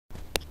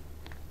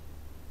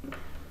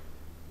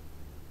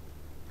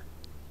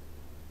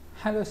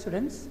Hello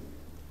students,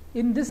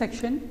 in this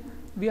section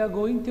we are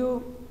going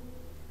to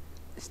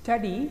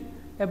study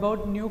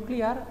about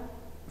nuclear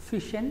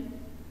fission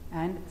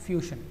and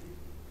fusion.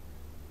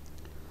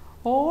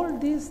 All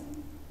these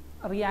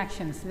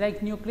reactions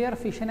like nuclear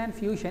fission and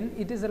fusion,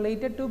 it is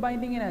related to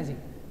binding energy.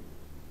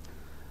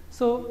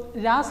 So,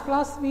 last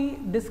class we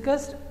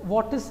discussed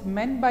what is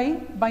meant by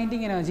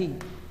binding energy,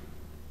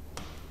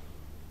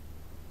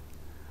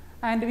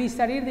 and we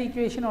studied the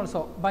equation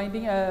also,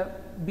 binding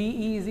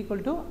BE is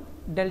equal to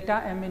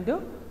delta M into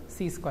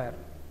C square.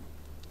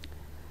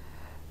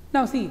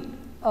 Now see,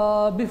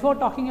 before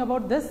talking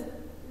about this,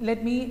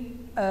 let me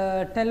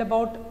tell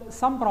about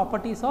some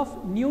properties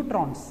of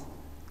neutrons.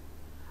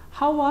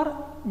 How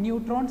are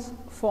neutrons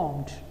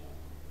formed?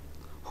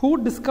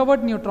 Who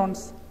discovered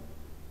neutrons?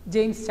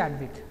 James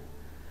Chadwick.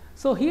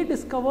 So he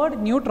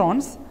discovered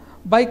neutrons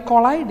by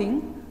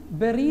colliding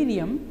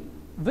beryllium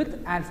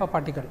with alpha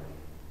particle.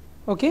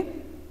 Okay,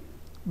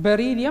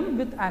 beryllium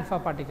with alpha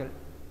particle.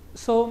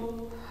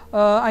 So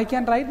I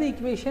can write the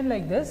equation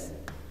like this.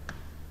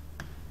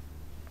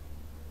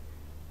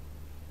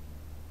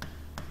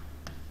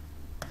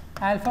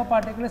 Alpha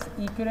particle is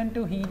equivalent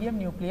to helium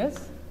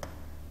nucleus.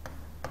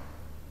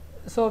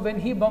 So when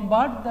he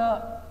bombards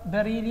the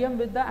beryllium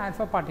with the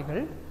alpha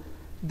particle,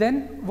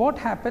 then what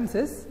happens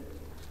is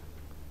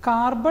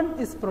carbon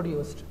is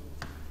produced.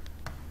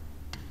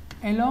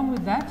 Along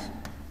with that,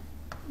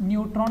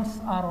 neutrons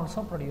are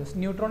also produced.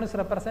 Neutron is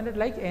represented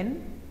like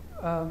N,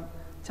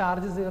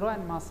 charge is 0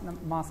 and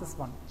mass is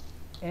 1,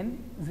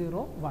 N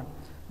 0 1.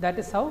 That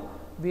is how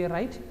we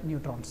write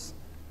neutrons.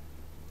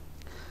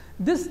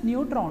 This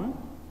neutron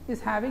is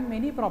having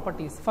many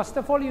properties. First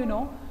of all, you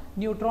know,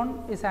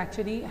 neutron is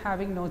actually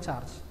having no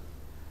charge.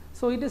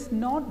 So it is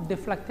not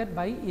deflected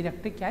by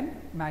electric and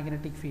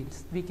magnetic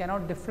fields. We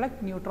cannot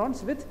deflect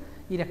neutrons with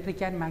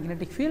electric and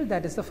magnetic field.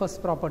 That is the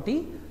first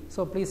property.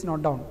 So please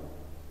note down.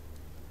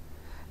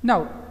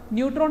 Now,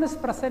 neutron is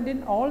present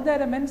in all the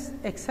elements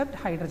except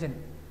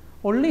hydrogen.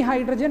 Only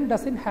hydrogen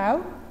doesn't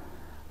have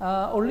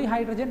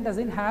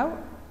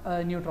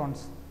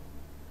neutrons.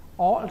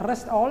 All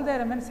the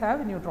elements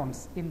have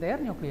neutrons in their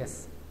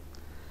nucleus.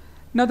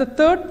 Now the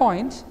third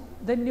point,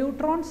 the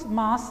neutron's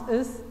mass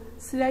is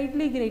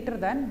slightly greater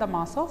than the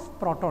mass of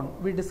proton.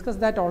 We discussed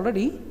that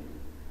already.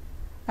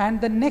 And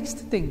the next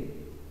thing,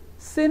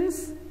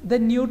 since the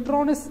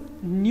neutron is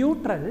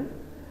neutral,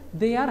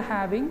 they are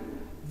having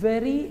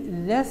very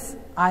less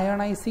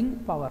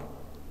ionizing power.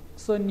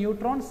 So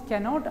neutrons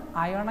cannot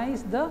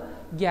ionize the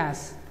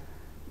gas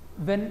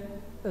when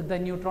the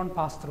neutron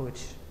pass through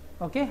it.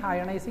 Okay,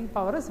 ionizing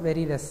power is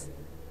very less.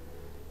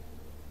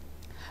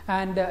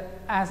 And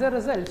as a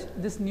result,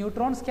 these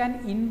neutrons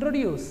can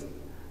introduce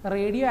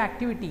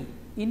radioactivity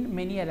in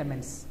many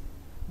elements.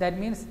 That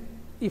means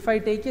if I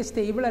take a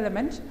stable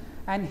element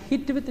and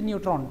hit with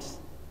neutrons,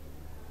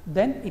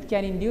 then it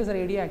can induce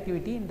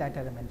radioactivity in that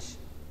element.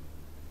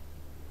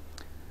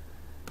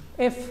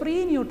 A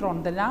free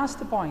neutron, the last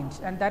point,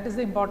 and that is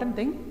the important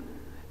thing,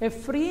 a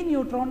free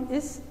neutron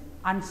is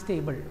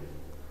unstable.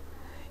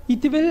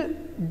 It will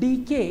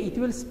decay, it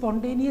will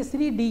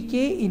spontaneously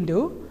decay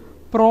into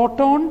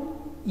proton,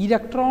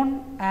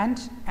 electron and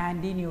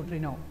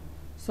antineutrino.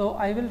 So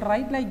I will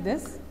write like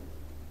this.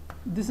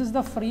 This is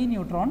the free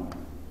neutron.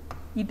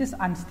 It is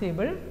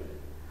unstable,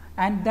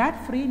 and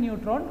that free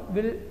neutron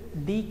will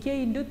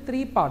decay into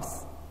three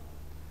parts,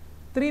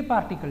 three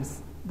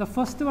particles. The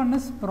first one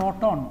is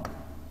proton.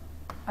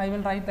 I will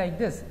write like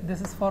this.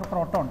 This is for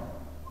proton.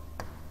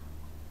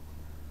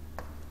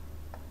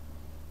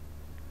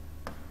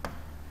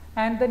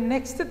 And the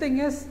next thing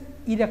is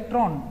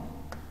electron.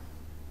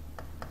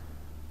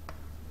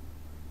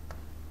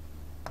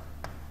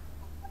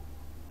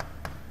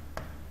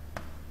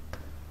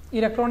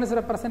 Electron is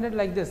represented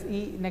like this,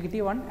 E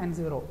negative 1 and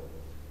 0.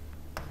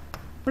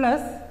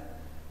 Plus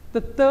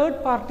the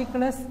third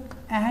particle is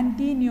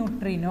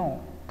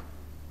antineutrino.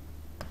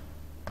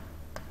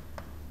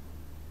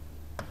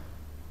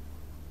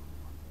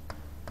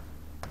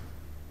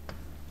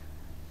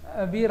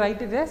 We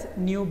write it as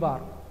nu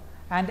bar,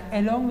 and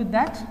along with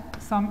that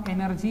some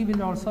energy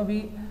will also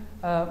be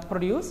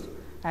produced,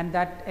 and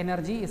that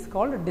energy is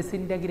called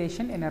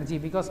disintegration energy,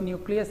 because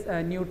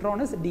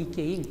neutron is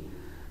decaying.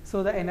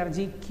 So the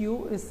energy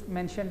Q is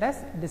mentioned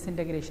as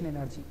disintegration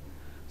energy.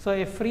 So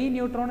a free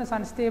neutron is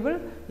unstable,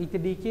 it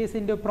decays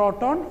into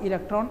proton,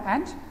 electron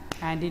and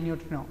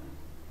antineutrino,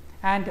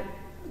 and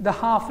the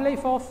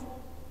half-life of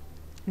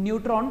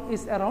neutron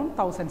is around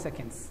 1000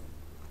 seconds.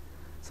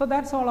 So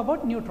that's all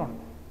about neutron,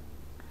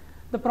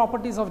 the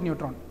properties of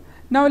neutron.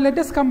 Now let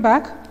us come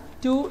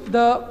back to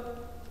the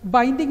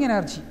binding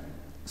energy.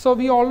 So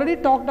we already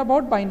talked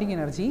about binding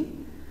energy,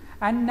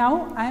 and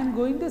now I am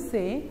going to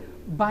say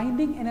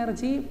binding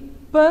energy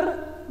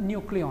per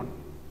nucleon.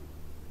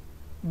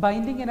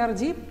 Binding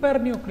energy per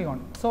nucleon.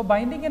 So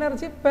binding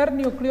energy per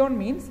nucleon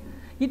means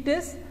it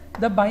is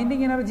the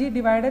binding energy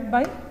divided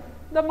by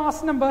the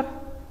mass number.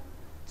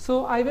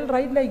 So I will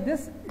write like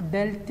this,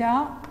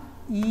 delta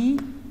E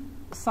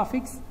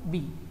suffix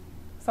B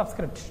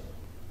subscript.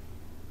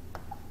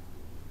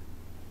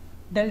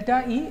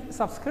 delta E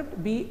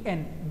subscript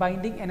Bn,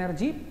 binding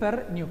energy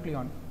per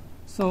nucleon.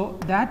 So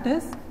that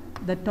is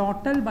the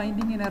total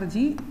binding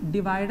energy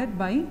divided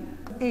by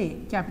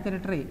A, capital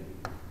letter A.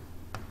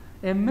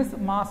 M is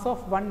mass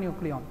of one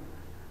nucleon.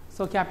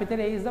 So capital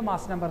A is the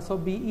mass number. So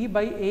Be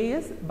by A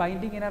is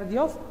binding energy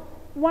of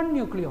one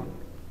nucleon.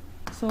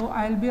 So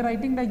I will be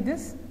writing like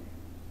this: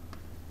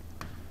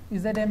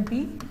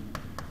 ZMP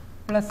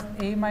plus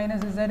A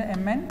minus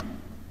ZMN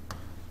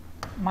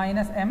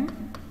minus M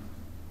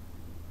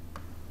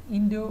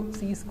into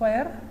C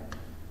square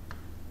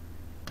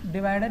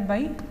divided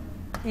by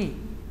A.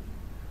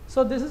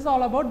 So this is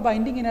all about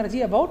binding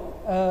energy,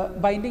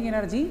 binding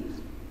energy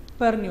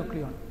per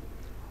nucleon.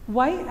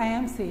 Why I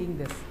am saying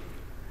this?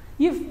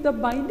 If the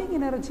binding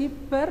energy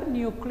per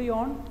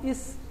nucleon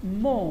is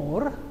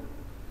more,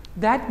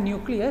 that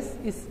nucleus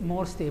is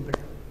more stable,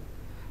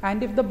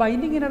 and if the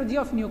binding energy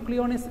of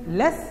nucleon is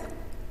less,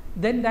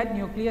 then that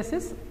nucleus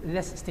is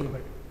less stable.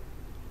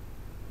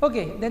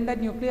 Okay, then that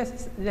nucleus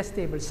is less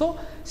stable. So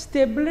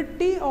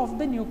stability of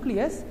the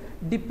nucleus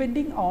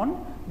depending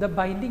on the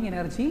binding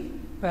energy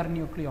per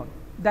nucleon.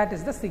 That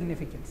is the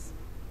significance.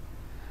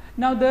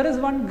 Now there is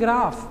one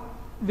graph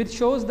which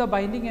shows the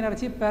binding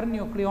energy per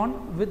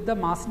nucleon with the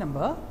mass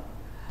number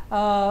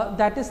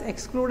that is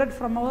excluded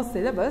from our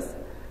syllabus,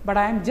 but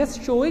I am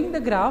just showing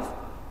the graph.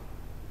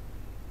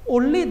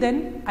 Only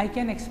then I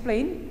can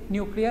explain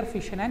nuclear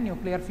fission and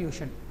nuclear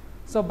fusion.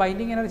 So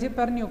binding energy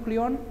per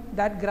nucleon,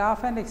 that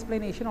graph and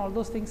explanation, all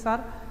those things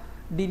are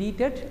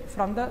deleted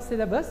from the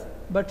syllabus,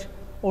 but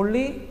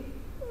only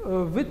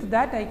with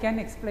that I can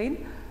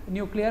explain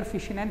nuclear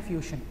fission and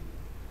fusion.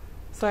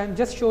 So I am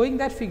just showing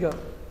that figure.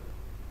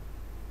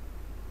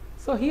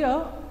 So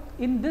here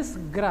in this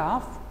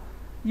graph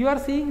you are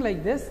seeing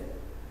like this,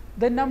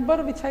 the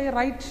number which I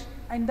write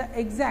in the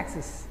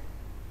x-axis,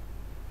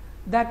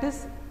 that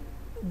is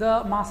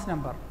the mass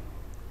number,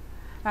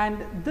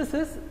 and this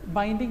is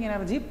binding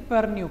energy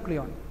per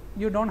nucleon.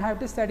 You don't have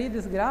to study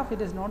this graph,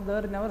 it is not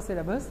there in our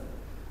syllabus,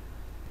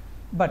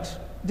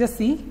 but just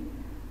see,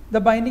 the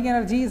binding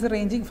energy is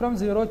ranging from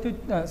 0 to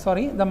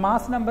the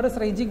mass number is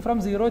ranging from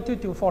 0 to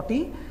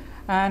 240,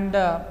 and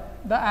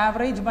the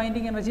average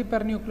binding energy per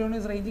nucleon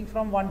is ranging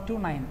from 1 to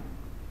 9.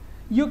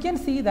 You can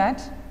see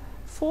that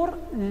for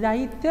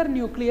lighter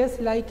nucleus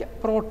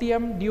like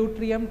protium,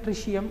 deuterium,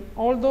 tritium,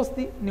 all those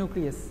the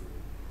nucleus,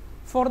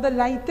 for the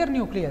lighter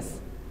nucleus,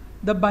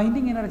 the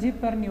binding energy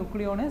per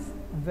nucleon is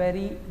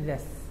very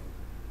less.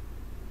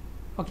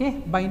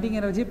 Okay, binding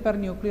energy per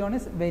nucleon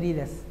is very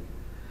less.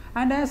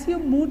 And as you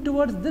move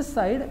towards this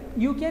side,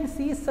 you can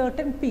see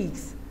certain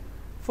peaks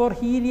for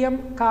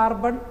helium,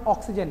 carbon,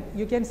 oxygen.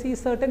 You can see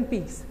certain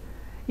peaks.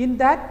 In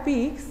that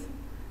peaks,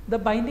 the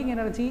binding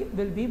energy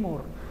will be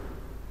more.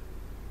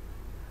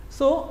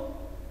 So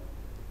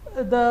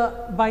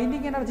the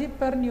binding energy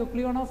per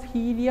nucleon of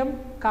helium,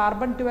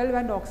 carbon 12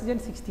 and oxygen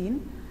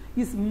 16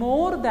 is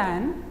more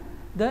than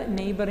the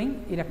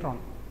neighboring electron,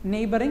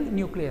 neighboring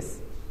nucleus.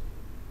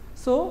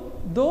 So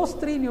those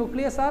three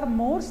nucleus are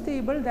more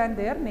stable than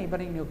their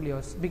neighboring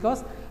nucleus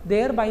because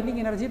their binding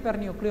energy per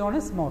nucleon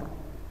is more.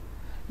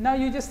 Now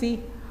you just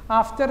see,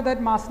 after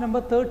that mass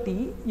number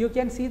 30, you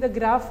can see the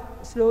graph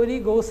slowly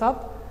goes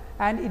up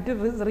and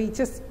it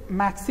reaches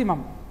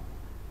maximum.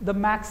 The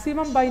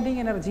maximum binding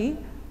energy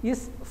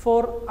is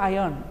for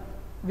iron,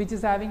 which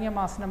is having a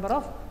mass number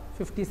of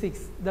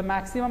 56. The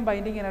maximum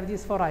binding energy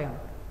is for iron,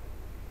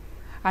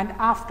 and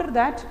after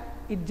that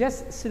it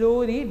just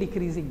slowly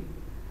decreasing.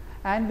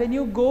 And when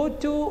you go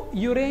to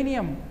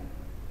uranium,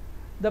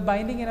 the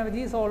binding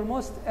energy is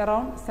almost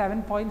around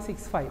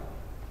 7.65.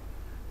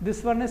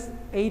 This one is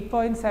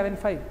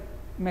 8.75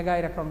 mega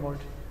electron volt,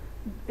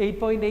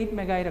 8.8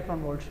 mega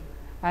electron volt,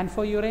 and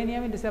for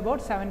uranium it is about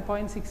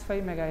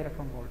 7.65 mega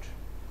electron volt.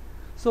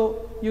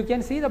 So you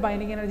can see the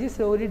binding energy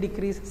slowly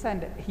decreases,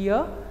 and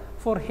here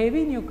for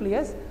heavy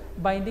nucleus,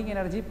 binding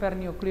energy per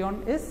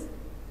nucleon is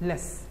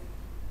less.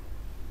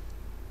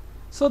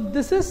 So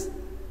this is,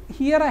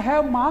 here I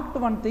have marked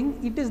one thing,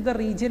 it is the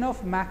region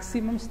of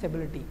maximum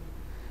stability.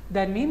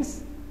 That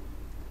means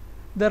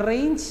the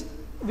range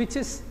which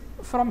is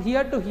from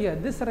here to here,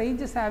 this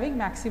range is having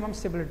maximum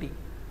stability,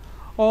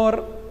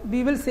 or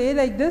we will say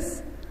like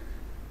this,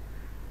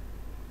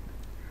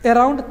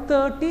 around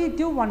 30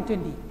 to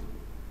 120,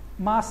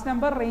 mass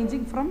number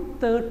ranging from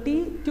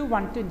 30 to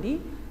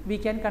 120, we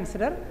can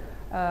consider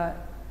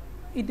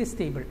it is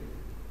stable.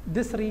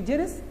 This region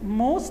is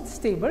most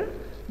stable,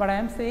 but I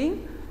am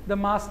saying the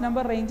mass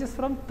number ranges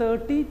from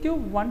 30 to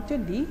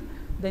 120,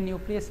 the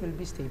nucleus will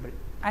be stable,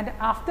 and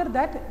after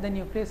that the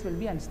nucleus will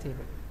be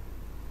unstable.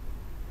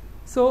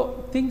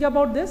 So think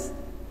about this,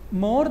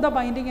 more the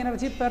binding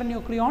energy per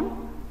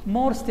nucleon,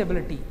 more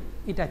stability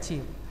it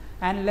achieves,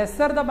 and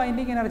lesser the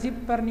binding energy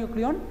per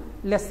nucleon,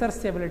 lesser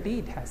stability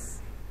it has.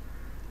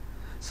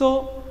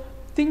 So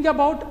think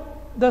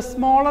about the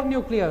smaller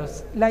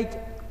nucleus like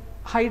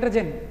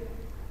hydrogen,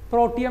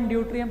 protium,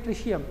 deuterium,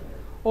 tritium,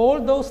 all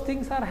those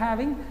things are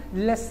having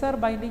lesser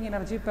binding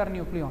energy per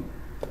nucleon.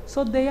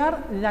 So they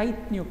are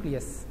light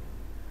nucleus.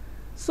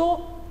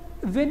 So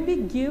when we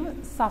give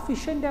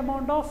sufficient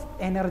amount of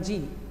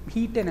energy,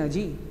 heat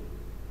energy,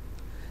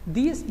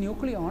 these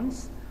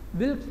nucleons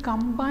will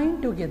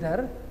combine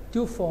together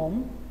to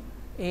form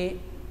a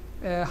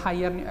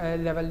higher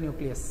level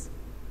nucleus.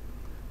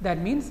 That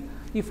means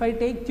if I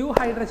take two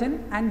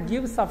hydrogen and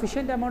give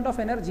sufficient amount of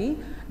energy,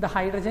 the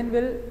hydrogen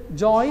will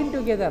join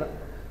together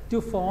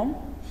to form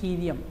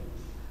helium.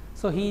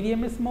 So,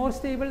 helium is more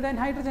stable than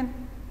hydrogen.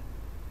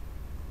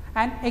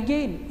 And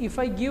again, if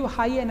I give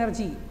high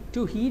energy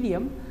to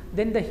helium,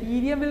 then the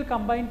helium will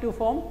combine to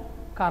form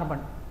carbon.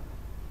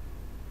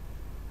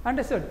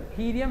 Understood?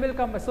 Helium will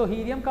come. So,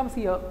 helium comes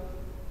here.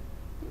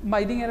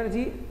 Binding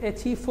energy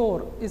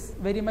He4 is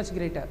very much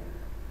greater.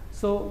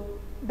 So,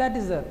 that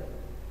is there.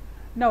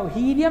 Now,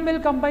 helium will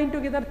combine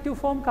together to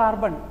form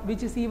carbon,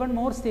 which is even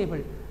more stable.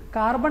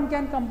 Carbon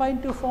can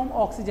combine to form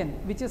oxygen,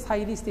 which is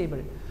highly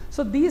stable.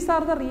 So, these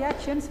are the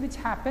reactions which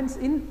happens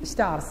in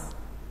stars.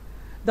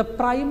 The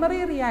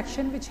primary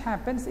reaction which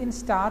happens in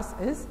stars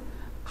is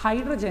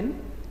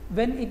hydrogen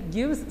when it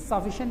gives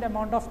sufficient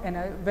amount of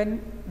when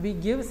we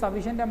give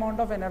sufficient amount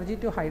of energy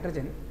to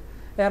hydrogen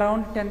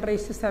around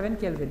 10⁻⁷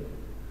 Kelvin,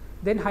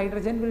 then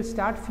hydrogen will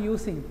start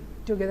fusing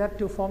together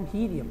to form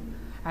helium,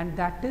 and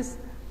that is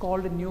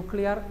called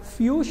nuclear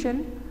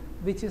fusion,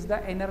 which is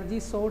the energy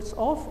source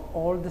of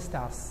all the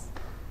stars.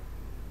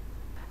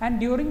 And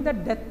during the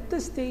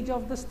death stage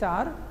of the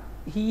star,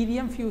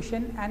 helium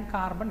fusion and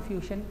carbon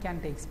fusion can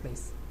take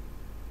place.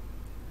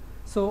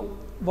 So,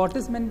 what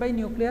is meant by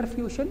nuclear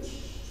fusion?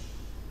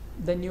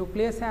 The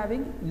nucleus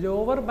having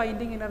lower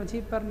binding energy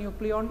per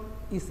nucleon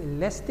is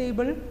less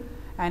stable,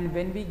 and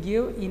when we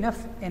give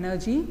enough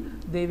energy,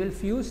 they will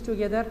fuse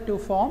together to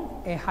form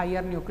a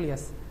higher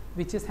nucleus,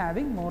 which is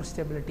having more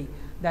stability.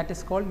 That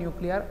is called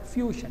nuclear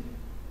fusion.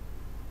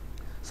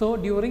 So,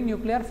 during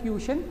nuclear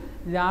fusion,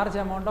 large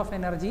amount of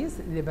energy is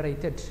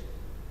liberated.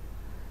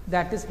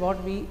 That is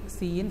what we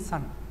see in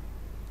sun.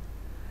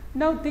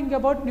 Now, think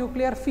about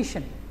nuclear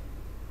fission.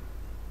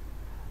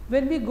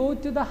 When we go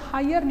to the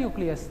higher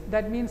nucleus,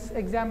 that means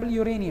example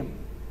uranium,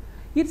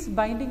 its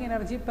binding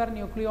energy per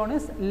nucleon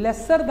is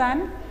lesser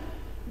than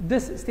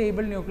this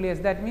stable nucleus.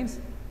 That means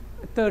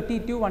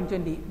 30 to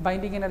 120,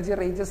 binding energy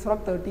ranges from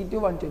 30 to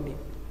 120.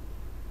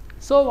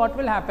 So, what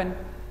will happen?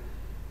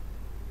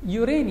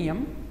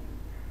 Uranium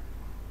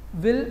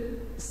will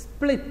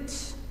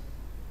split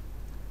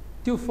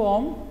to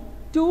form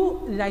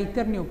two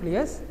lighter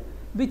nucleus,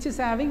 which is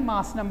having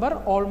mass number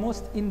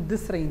almost in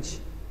this range,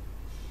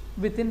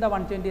 within the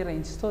 120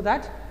 range, so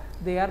that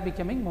they are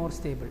becoming more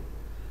stable.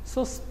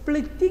 So,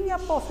 splitting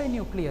up of a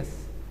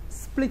nucleus,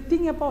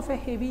 splitting up of a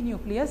heavy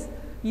nucleus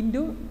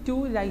into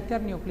two lighter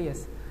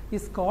nucleus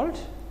is called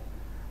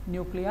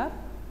nuclear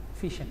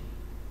fission.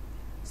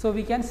 So,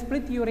 we can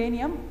split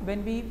uranium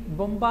when we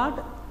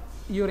bombard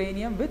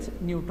uranium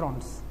with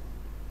neutrons.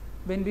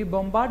 When we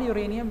bombard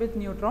uranium with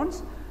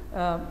neutrons,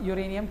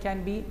 uranium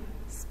can be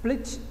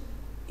split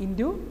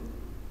into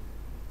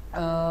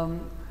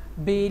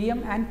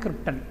barium and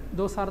krypton.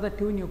 Those are the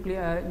two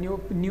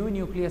new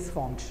nucleus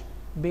formed,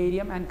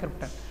 barium and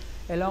krypton.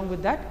 Along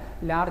with that,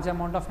 large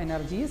amount of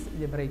energy is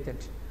liberated.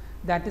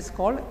 That is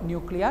called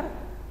nuclear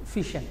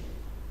fission.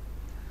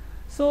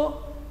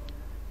 So,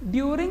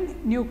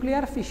 during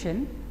nuclear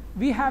fission,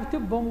 we have to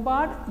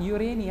bombard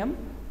uranium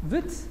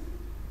with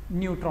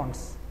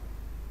neutrons.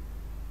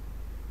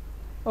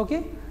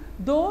 Okay?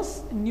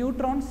 Those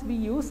neutrons we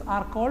use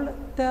are called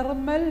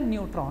thermal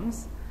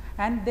neutrons,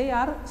 and they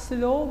are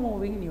slow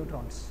moving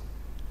neutrons.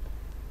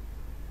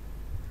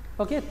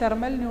 Okay?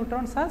 Thermal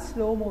neutrons are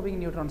slow moving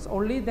neutrons.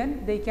 Only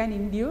then they can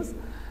induce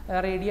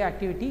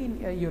radioactivity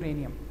in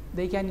uranium.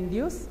 They can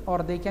induce, or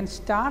they can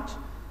start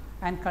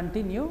and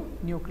continue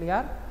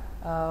nuclear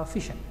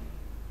fission.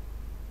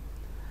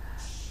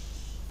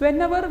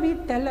 Whenever we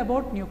tell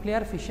about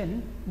nuclear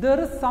fission, there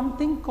is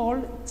something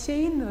called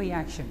chain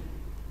reaction.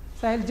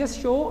 So, I will just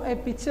show a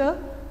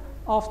picture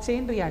of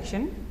chain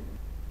reaction.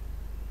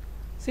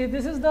 See,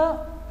 this is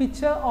the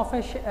picture of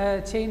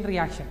a chain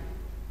reaction.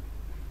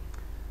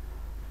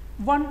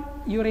 One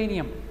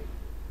uranium.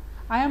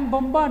 I am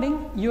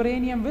bombarding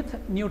uranium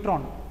with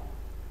neutron.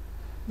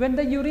 When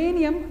the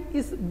uranium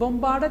is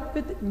bombarded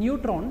with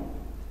neutron,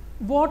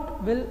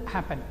 what will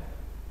happen?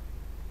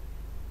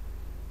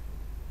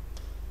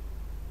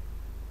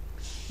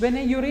 When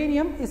a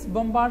uranium is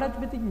bombarded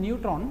with a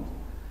neutron,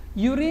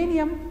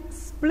 uranium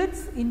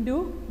splits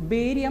into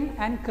barium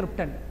and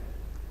krypton.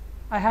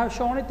 I have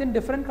shown it in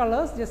different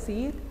colors, just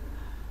see it.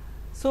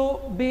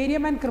 So,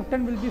 barium and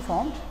krypton will be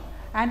formed,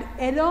 and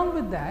along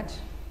with that,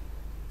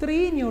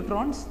 3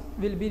 neutrons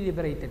will be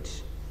liberated.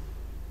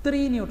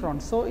 3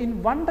 neutrons. So,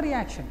 in one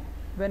reaction,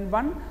 when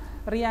one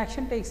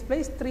reaction takes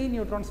place, 3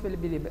 neutrons will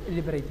be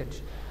liberated.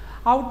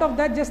 Out of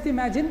that, just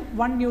imagine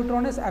 1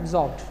 neutron is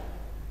absorbed.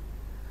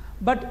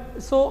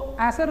 But so,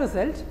 as a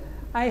result,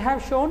 I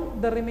have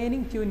shown the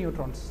remaining 2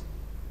 neutrons.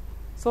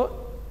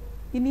 So,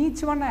 in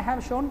each one I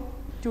have shown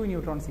 2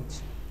 neutrons each.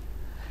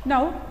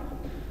 Now,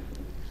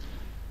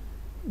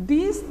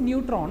 these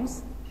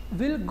neutrons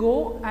will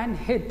go and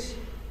hit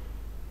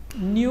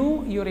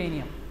new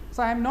uranium.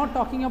 So, I am not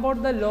talking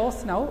about the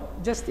laws now,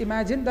 just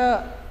imagine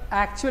the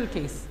actual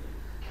case,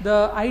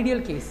 the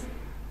ideal case.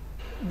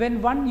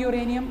 When one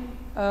uranium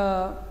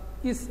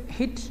is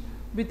hit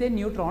with a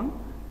neutron,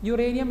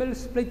 uranium will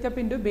split up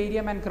into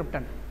barium and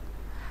krypton.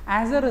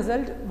 As a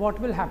result, what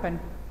will happen?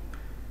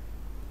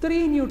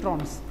 3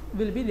 neutrons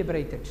will be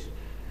liberated.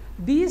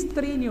 These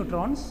 3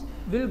 neutrons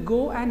will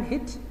go and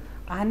hit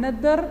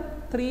another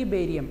 3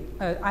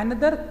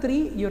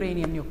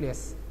 uranium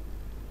nucleus.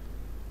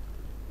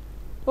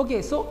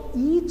 Okay, so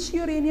each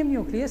uranium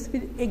nucleus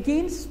will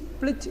again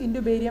split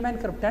into barium and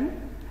krypton,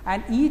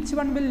 and each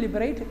one will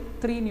liberate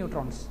 3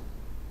 neutrons.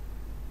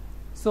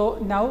 So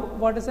now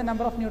what is the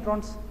number of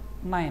neutrons?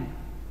 9.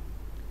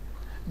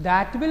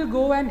 That will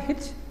go and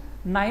hit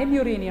 9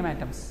 uranium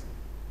atoms.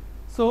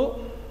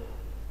 So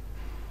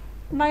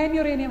 9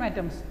 uranium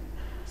atoms.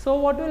 So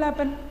what will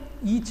happen?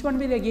 Each one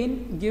will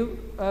again give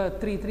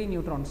 3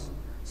 neutrons.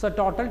 So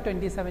total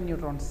 27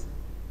 neutrons.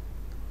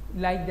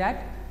 Like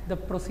that, the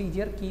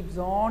procedure keeps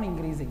on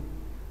increasing.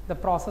 The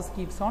process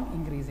keeps on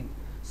increasing.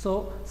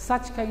 So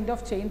such kind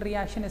of chain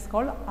reaction is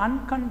called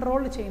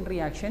uncontrolled chain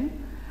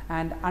reaction,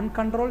 and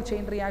uncontrolled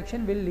chain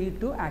reaction will lead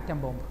to atom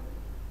bomb.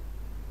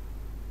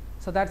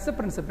 So that's the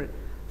principle.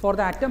 For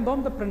the atom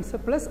bomb, the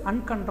principle is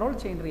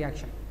uncontrolled chain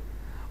reaction.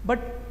 But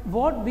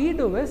what we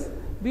do is,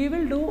 we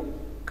will do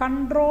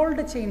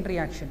controlled chain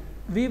reaction.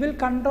 We will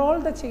control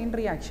the chain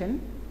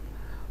reaction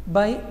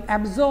by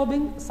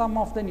absorbing some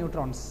of the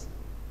neutrons.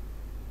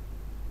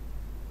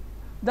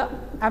 The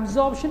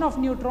absorption of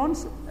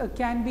neutrons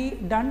can be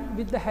done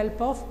with the help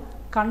of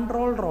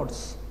control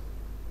rods.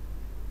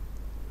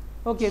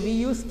 Okay, we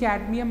use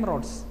cadmium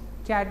rods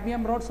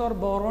or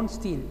boron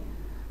steel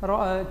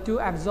to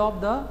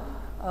absorb the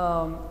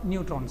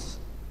neutrons.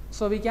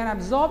 So we can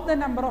absorb the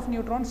number of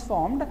neutrons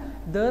formed,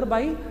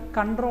 thereby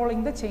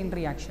controlling the chain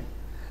reaction.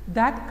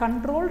 That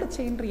controlled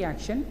chain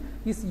reaction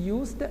is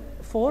used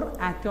for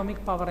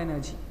atomic power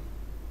energy.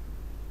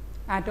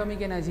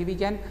 Atomic energy, we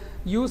can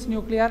use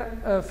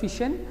nuclear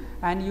fission,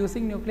 and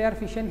using nuclear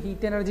fission,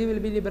 heat energy will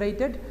be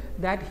liberated.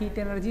 That heat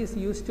energy is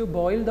used to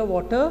boil the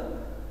water,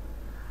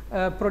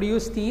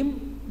 produce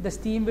steam. The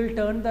steam will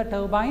turn the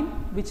turbine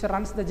which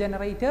runs the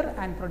generator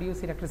and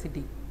produce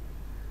electricity.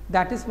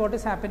 That is what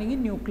is happening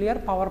in nuclear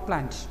power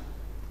plant.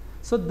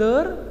 So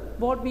there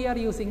what we are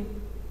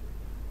using?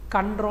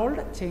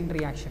 Controlled chain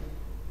reaction.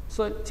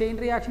 So chain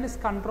reaction is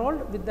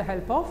controlled with the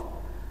help of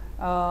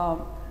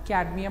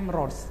cadmium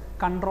rods,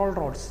 control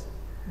rods.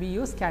 We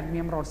use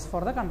cadmium rods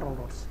for the control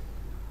rods.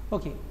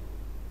 Okay.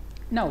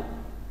 Now,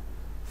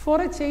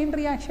 for a chain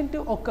reaction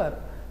to occur,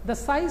 the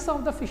size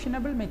of the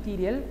fissionable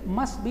material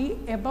must be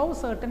above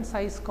certain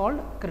size called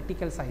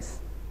critical size.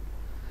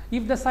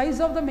 If the size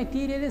of the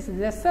material is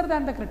lesser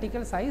than the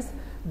critical size,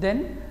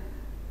 then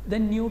the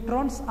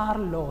neutrons are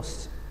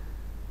lost.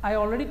 I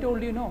already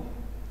told you,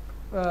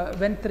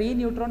 when 3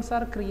 neutrons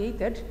are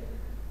created,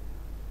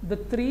 the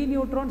 3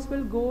 neutrons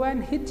will go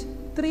and hit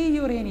 3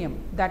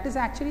 uranium. That is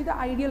actually the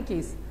ideal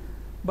case,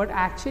 but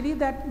actually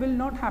that will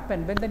not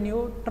happen. When the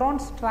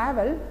neutrons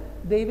travel,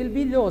 they will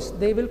be lost.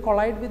 They will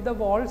collide with the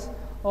walls,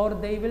 or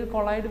they will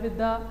collide with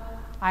the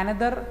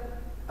another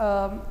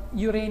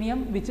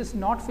uranium which is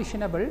not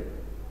fissionable,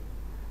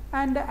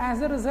 and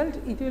as a result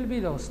it will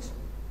be lost.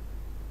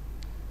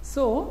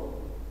 So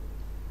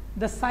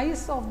the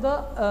size of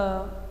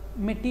the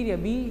material,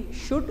 we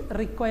should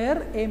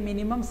require a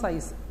minimum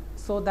size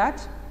so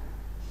that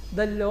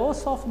the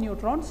loss of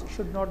neutrons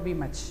should not be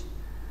much.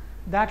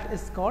 That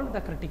is called the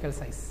critical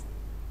size.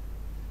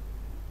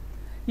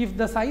 If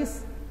the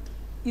size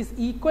is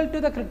equal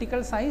to the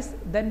critical size,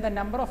 then the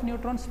number of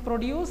neutrons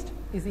produced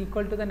is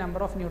equal to the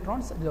number of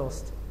neutrons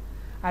lost.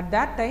 At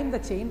that time, the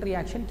chain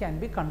reaction can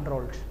be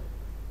controlled.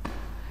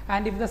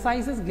 And if the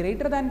size is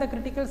greater than the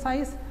critical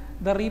size,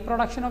 the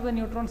reproduction of the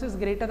neutrons is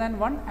greater than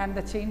 1, and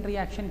the chain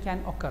reaction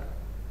can occur.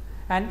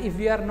 And if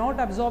we are not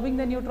absorbing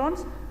the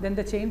neutrons, then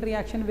the chain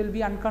reaction will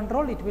be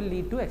uncontrolled. It will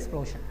lead to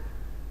explosion.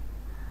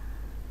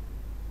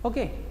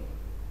 Okay.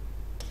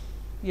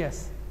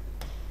 Yes.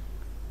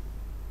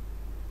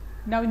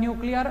 Now,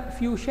 nuclear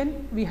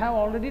fusion, we have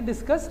already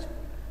discussed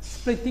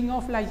splitting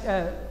of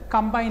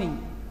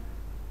combining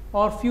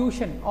or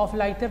fusion of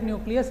lighter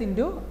nucleus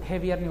into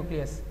heavier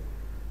nucleus.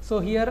 So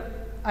here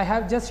I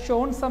have just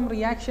shown some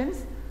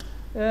reactions.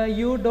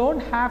 You don't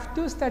have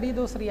to study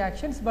those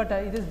reactions, but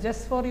it is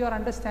just for your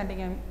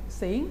understanding. I am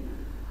saying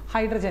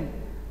hydrogen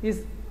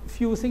is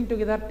fusing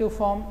together to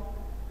form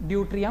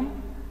deuterium,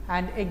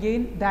 and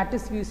again that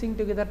is fusing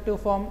together to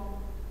form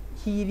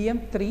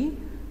helium 3,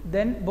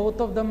 then both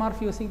of them are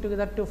fusing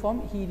together to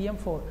form helium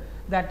 4.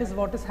 That is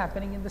what is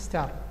happening in the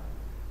star.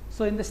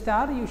 So in the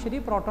star,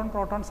 usually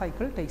proton-proton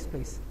cycle takes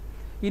place.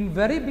 In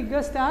very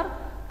bigger star,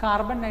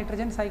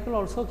 carbon-nitrogen cycle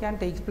also can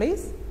take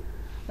place.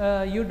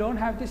 You don't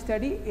have to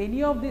study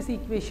any of this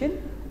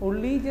equation,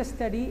 only just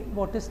study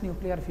what is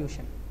nuclear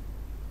fusion.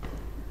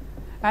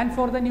 And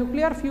for the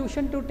nuclear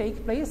fusion to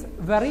take place,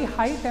 very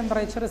high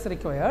temperature is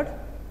required.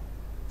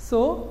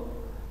 So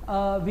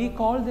we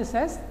call this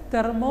as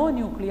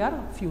thermonuclear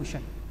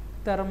fusion.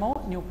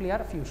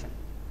 Thermonuclear fusion.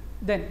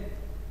 Then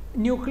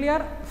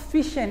nuclear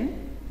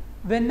fission,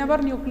 whenever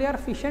nuclear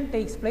fission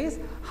takes place,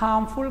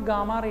 harmful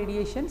gamma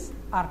radiations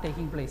are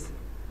taking place.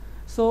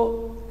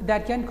 So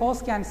that can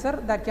cause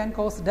cancer, that can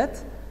cause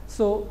death.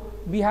 So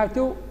we have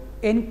to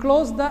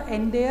enclose the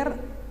entire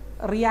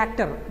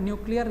reactor,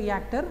 nuclear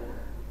reactor,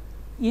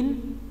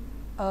 in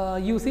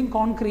using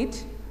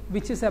concrete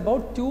which is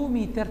about 2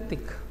 meter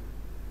thick.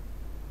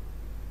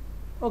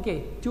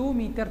 Okay, 2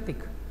 meter thick.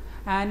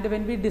 And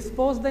when we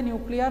dispose the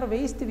nuclear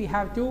waste, we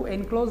have to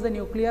enclose the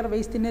nuclear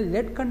waste in a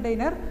lead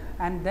container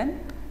and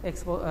then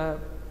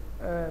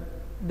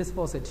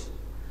dispose it.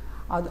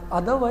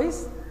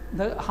 Otherwise,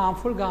 the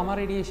harmful gamma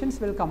radiations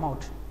will come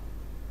out,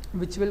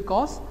 which will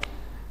cause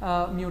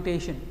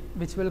mutation,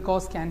 which will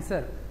cause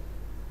cancer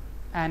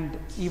and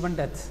even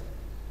death.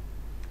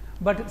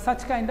 But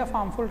such kind of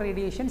harmful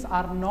radiations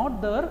are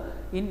not there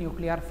in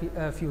nuclear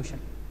fusion.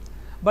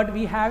 But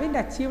we haven't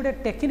achieved a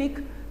technique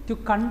to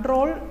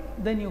control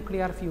the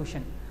nuclear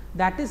fusion.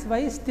 That is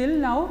why still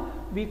now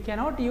we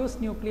cannot use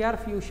nuclear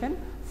fusion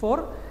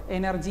for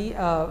energy,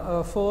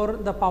 for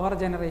the power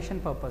generation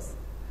purpose.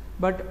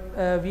 But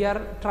we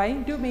are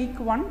trying to make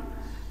one,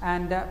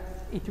 and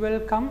it will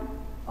come,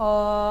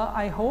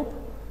 I hope,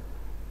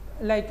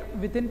 like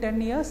within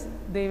 10 years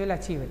they will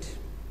achieve it.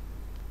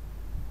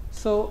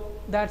 So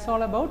that's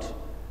all about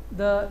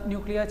the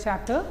nuclear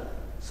chapter.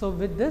 So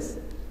with this,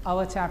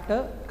 our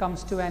chapter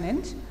comes to an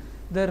end.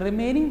 The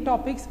remaining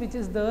topics which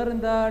is there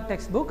in the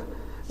textbook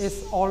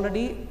is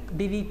already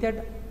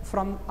deleted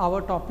from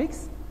our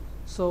topics.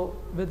 So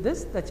with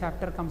this, the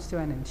chapter comes to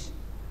an end.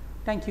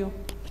 Thank you.